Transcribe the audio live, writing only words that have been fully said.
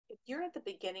You're at the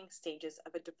beginning stages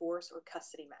of a divorce or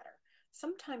custody matter.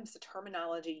 Sometimes the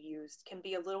terminology used can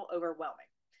be a little overwhelming.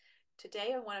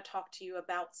 Today, I want to talk to you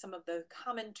about some of the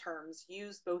common terms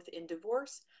used both in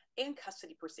divorce and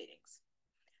custody proceedings.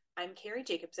 I'm Cary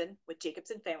Jacobson with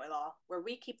Jacobson Family Law, where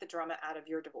we keep the drama out of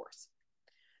your divorce.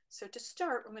 So, to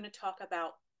start, I'm going to talk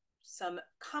about some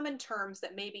common terms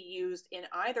that may be used in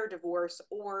either divorce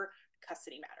or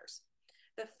custody matters.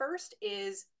 The first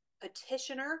is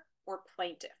petitioner or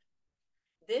plaintiff.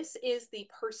 This is the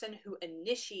person who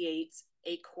initiates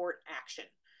a court action,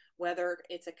 whether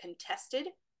it's a contested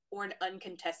or an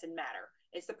uncontested matter.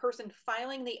 It's the person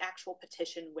filing the actual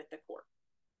petition with the court.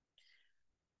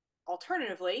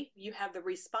 Alternatively, you have the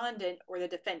respondent or the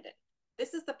defendant.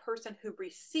 This is the person who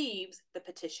receives the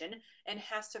petition and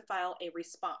has to file a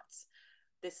response.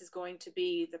 This is going to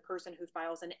be the person who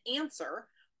files an answer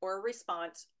or a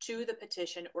response to the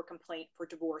petition or complaint for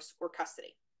divorce or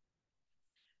custody.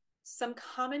 Some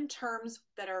common terms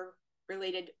that are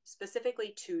related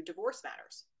specifically to divorce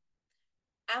matters.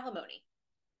 Alimony,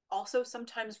 also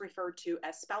sometimes referred to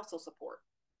as spousal support.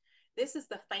 This is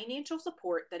the financial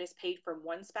support that is paid from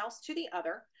one spouse to the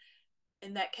other,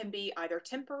 and that can be either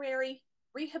temporary,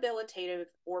 rehabilitative,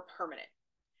 or permanent.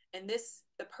 And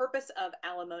the purpose of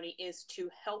alimony is to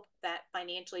help that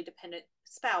financially dependent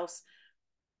spouse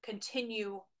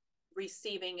continue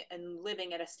receiving and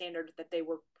living at a standard that they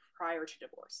were prior to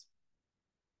divorce.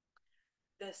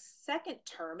 The second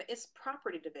term is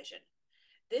property division.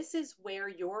 This is where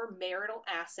your marital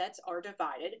assets are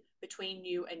divided between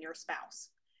you and your spouse.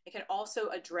 It can also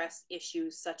address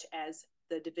issues such as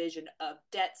the division of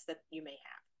debts that you may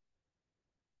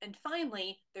have. And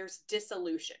finally, there's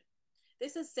dissolution.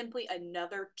 This is simply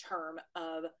another term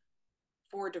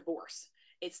for divorce.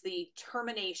 It's the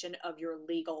termination of your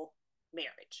legal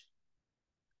marriage.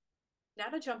 Now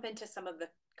to jump into some of the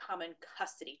common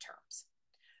custody terms.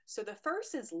 So the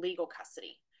first is legal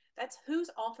custody. That's who's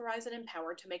authorized and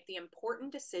empowered to make the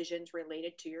important decisions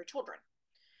related to your children.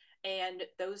 And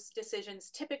those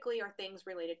decisions typically are things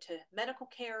related to medical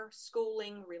care,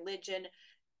 schooling, religion,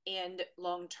 and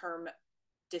long-term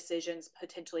decisions,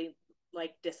 potentially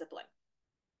like discipline.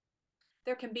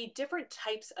 There can be different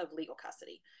types of legal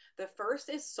custody. The first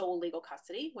is sole legal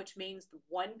custody, which means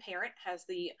one parent has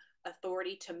the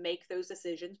authority to make those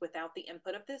decisions without the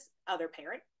input of this other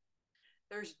parent.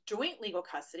 There's joint legal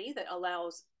custody that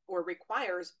allows or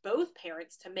requires both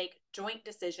parents to make joint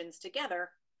decisions together.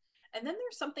 And then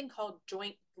there's something called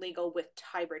joint legal with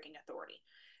tie-breaking authority.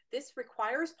 This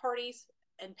requires parties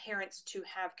and parents to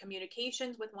have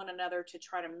communications with one another to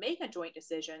try to make a joint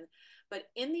decision. But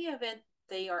in the event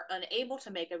they are unable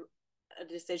to make a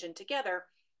decision together,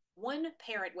 one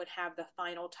parent would have the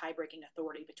final tie-breaking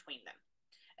authority between them.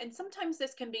 And sometimes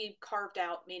this can be carved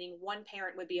out, meaning one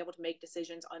parent would be able to make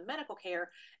decisions on medical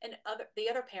care, and the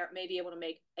other parent may be able to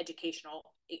make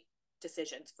educational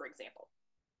decisions, for example.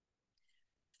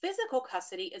 Physical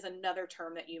custody is another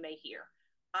term that you may hear.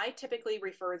 I typically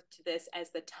refer to this as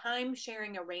the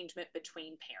time-sharing arrangement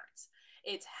between parents.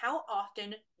 It's how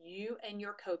often you and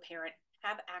your co-parent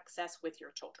have access with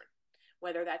your children,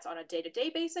 whether that's on a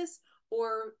day-to-day basis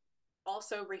or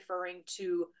also referring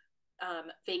to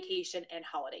vacation and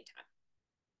holiday time.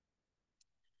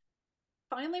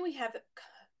 Finally, we have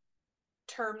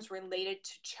terms related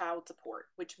to child support,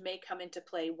 which may come into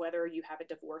play whether you have a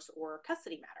divorce or a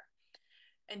custody matter.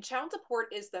 And child support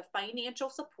is the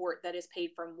financial support that is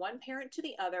paid from one parent to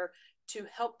the other to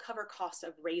help cover costs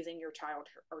of raising your child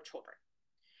or children.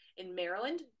 In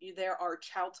Maryland, there are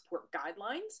child support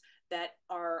guidelines that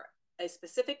are a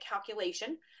specific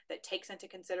calculation that takes into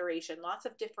consideration lots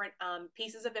of different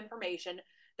pieces of information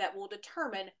that will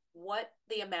determine what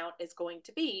the amount is going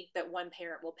to be that one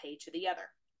parent will pay to the other.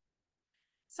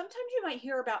 Sometimes you might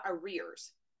hear about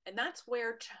arrears, and that's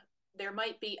where there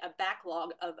might be a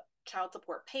backlog of child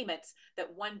support payments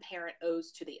that one parent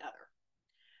owes to the other.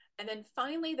 And then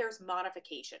finally, there's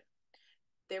modification.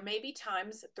 There may be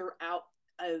times throughout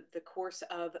the course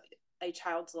of a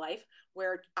child's life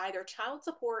where either child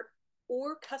support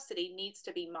or custody needs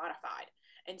to be modified.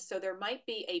 And so there might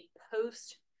be a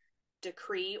post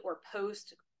decree or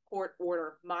post court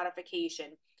order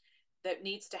modification that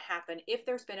needs to happen if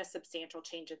there's been a substantial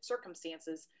change in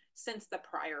circumstances since the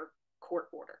prior court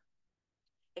order.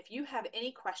 If you have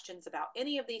any questions about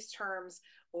any of these terms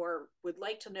or would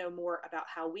like to know more about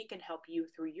how we can help you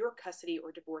through your custody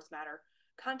or divorce matter,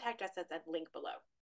 contact us at that link below.